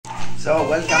So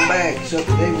welcome back. So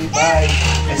today we buy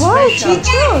a Wow,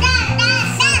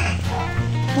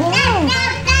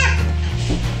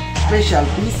 special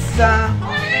pizza.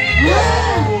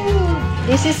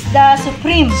 This is the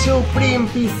Supreme. Supreme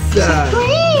pizza.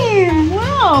 Supreme!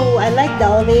 Wow, I like the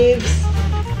olives.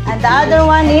 And the other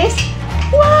one is,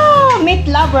 wow, meat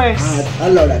lovers.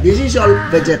 Allora, this is all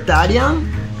vegetarian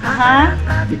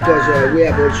because we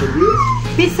have also this.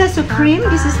 Pizza Supreme.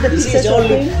 This is the This Pizza is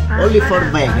Supreme. only for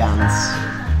vegans.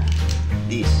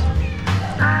 This.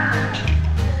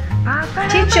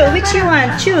 Chicho, which you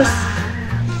want? Choose.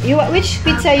 You want which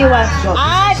pizza you want? So,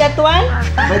 That one?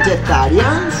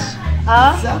 Vegetarians.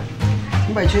 Pizza.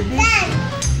 Invece this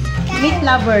Meat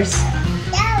lovers.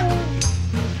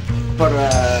 for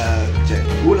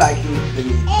who like the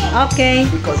meat Okay.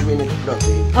 because we need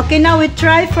protein. Okay, now we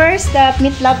try first the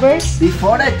meat lovers.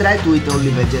 Before I tried to eat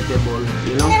only vegetable,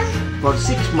 you know, for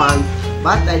 6 months,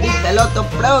 but I need a lot of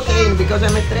protein because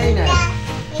I'm a trainer.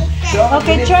 So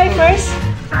Okay, try first.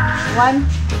 One.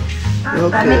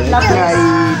 Okay, meat lovers. try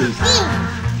this.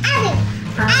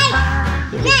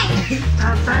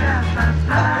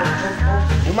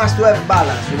 You must have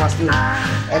balance. You must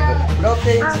have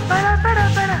proteins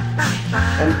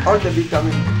and all the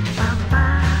vitamins,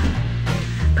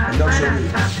 and also the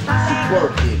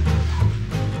supporting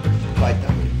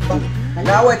vitamin.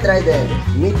 Now I try the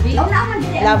meat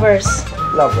Lovers.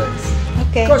 lovers.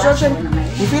 Okay. Because also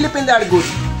in Philippines they are good.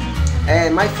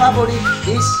 And my favorite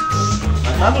is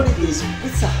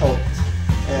Pizza Hut.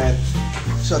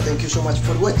 So thank you so much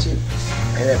for watching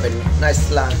and have a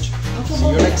nice lunch. See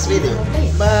you next video.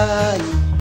 Bye.